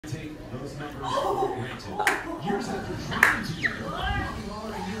Those numbers were granted. Years after training together, Maggie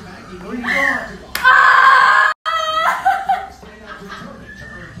Lawler and you, Maggie, where are you going?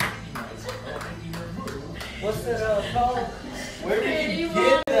 What's that called? Where did you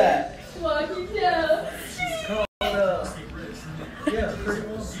get that? Lucky Joe. It's called, yeah, pretty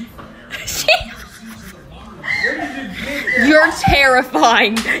well. Where did you get that? You're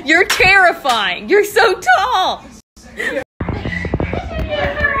terrifying. You're terrifying. You're so tall.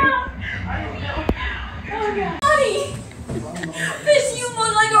 Honey, this you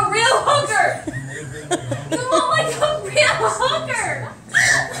look like a real hooker. You look like a real hooker.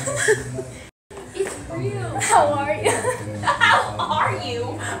 It's real. How are you? How are you?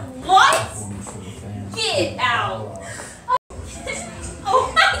 What? Get out.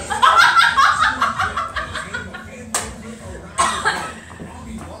 Oh my God.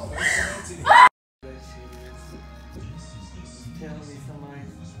 Tell me somebody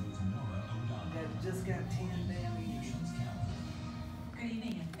that just got 10 damn years. Good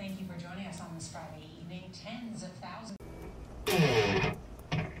evening, and thank you for joining us on this Friday evening. Tens of thousands.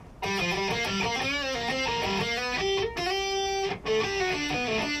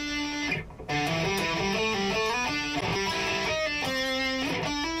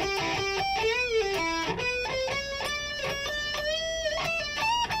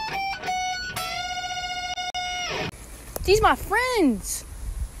 These my friends.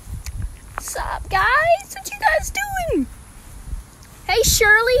 What's up, guys? What you guys doing? Hey,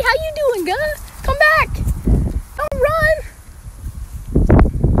 Shirley, how you doing, girl? Come back. Don't run.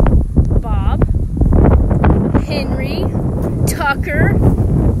 Bob, Henry, Tucker.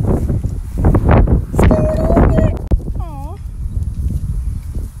 What's going on there? Aw.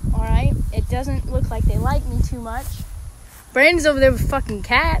 All right. It doesn't look like they like me too much. Brandon's over there with fucking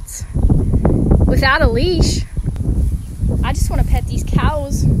cats without a leash. I just want to pet these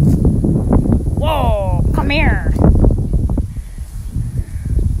cows. Whoa, come here.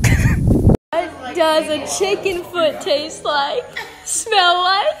 What does a chicken foot taste like? Smell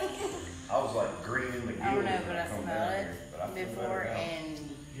like? I was like green in the I don't know, but I smelled it before, and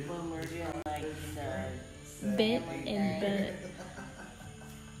when we were doing like the Bit and butt.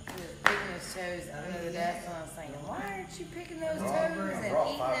 picking those toes under the desk, and I was thinking, why aren't you picking those toes and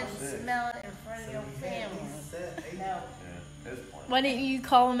eating them and smelling it in front of your family? No, Why didn't you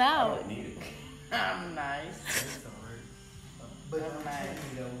call them out? I'm nice. But I'm nice.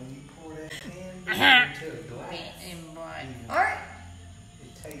 you know, when you pour that can into a glass, And butt. Alright.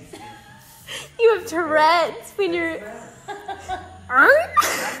 it tastes good. You have Tourette's when you're.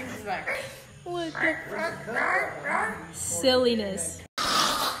 What the silliness.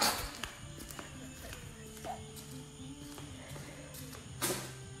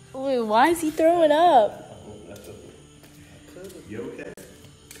 Ooh, why is he throwing up? You okay?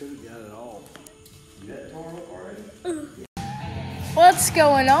 Could've got it all. You got torn up already? What's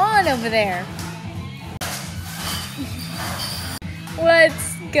going on over there?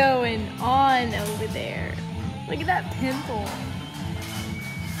 What's going on over there? Look at that pimple.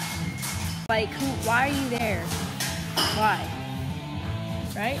 Like, why are you there? Why?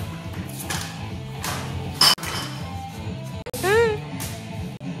 Right?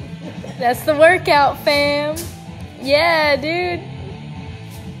 That's the workout, fam. Yeah, dude.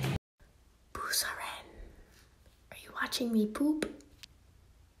 Boozeren, are you watching me poop?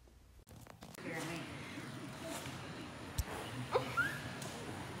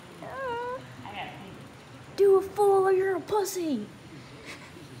 Do a fool or you're a pussy.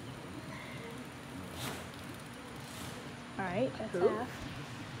 Alright, that's half.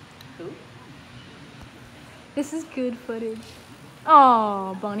 Who? This is good footage.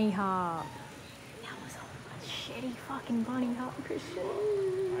 Oh, bunny hop. That was a shitty fucking bunny hop, Christian.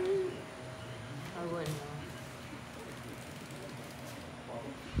 I wouldn't.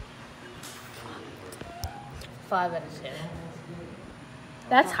 5 out of 10.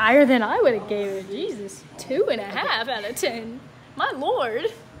 That's higher than I would have gave it. Jesus. 2.5 out of 10. My lord.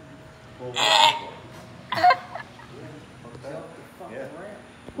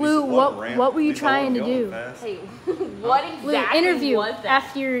 Lou, what were you trying to do? Hey, what exactly Lou, interview was that?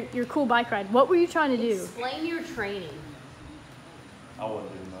 after your cool bike ride. What were you trying to do? Explain your training. I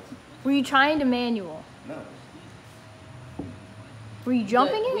wasn't doing nothing. Were you trying to manual? No. Were you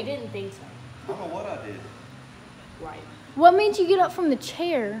jumping But it? We didn't think so. I don't know what I did. Right. What made you get up from the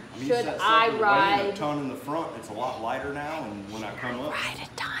chair? I mean, Should it's that I second weight and a ride? ton in the front. It's a lot lighter now, and when I come up, Ride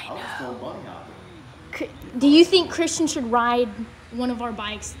a I was still bunny hopping. Do you think Christian should ride one of our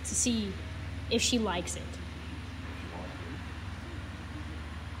bikes to see if she likes it?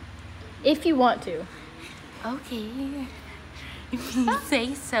 If you want to. Okay. If you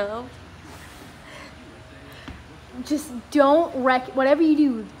say so. Just don't wreck it. Whatever you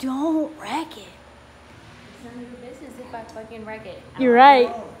do, don't wreck it. It's none of your business if I fucking wreck it. You're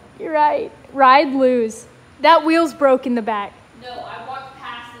right. You're right. Ride, lose. That wheel's broke in the back. No, I walked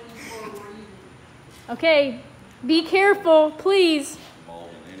past it before we were using it. Okay. Be careful, please. Ball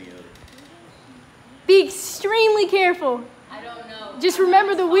than any other. Be extremely careful. I don't know. Just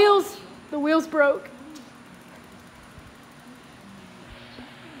remember the wheels broke.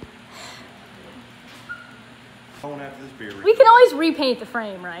 Going after this beer. We can always repaint the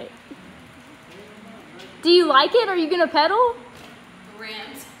frame, right? Do you like it? Are you gonna pedal?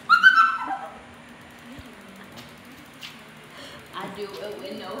 Rams. I do it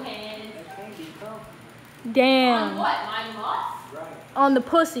with no hands. Damn. On what? My muff? On the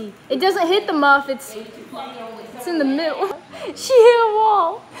pussy. It doesn't hit the muff, it's in the middle. She hit a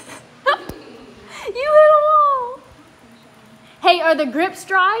wall. You hit a wall. Hey, are the grips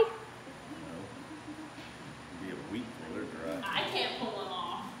dry? It'll be a week before they're dry. I can't pull them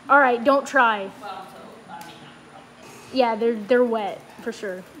off. All right, don't try. Well, so, I mean, Yeah, they're wet, for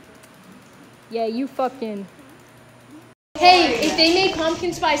sure. Yeah, you fucking... Hey, if they make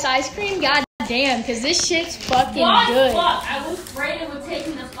pumpkin spice ice cream, god damn, because this shit's fucking good. Fuck? I was afraid it would take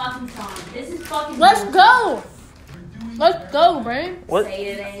me to fucking Sonic. This is fucking Let's go. Let's go, Brain. What? Say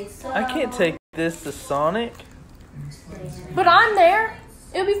it ain't so. I can't take this to Sonic. But I'm there.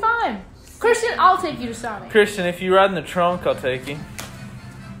 It'll be fine. Christian, I'll take you to Sonic. Christian, if you ride in the trunk, I'll take you.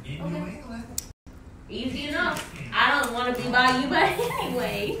 Okay. Easy enough. I don't want to be by you, but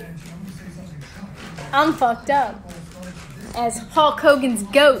anyway. I'm fucked up. As Hulk Hogan's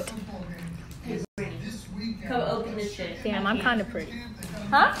goat. Come open this shit. Damn, I'm kind of pretty.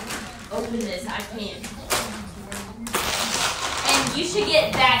 Huh? Open this. I can't. And you should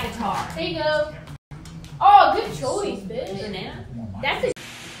get that guitar. There you go. Oh, good choice, bitch. Banana? That's a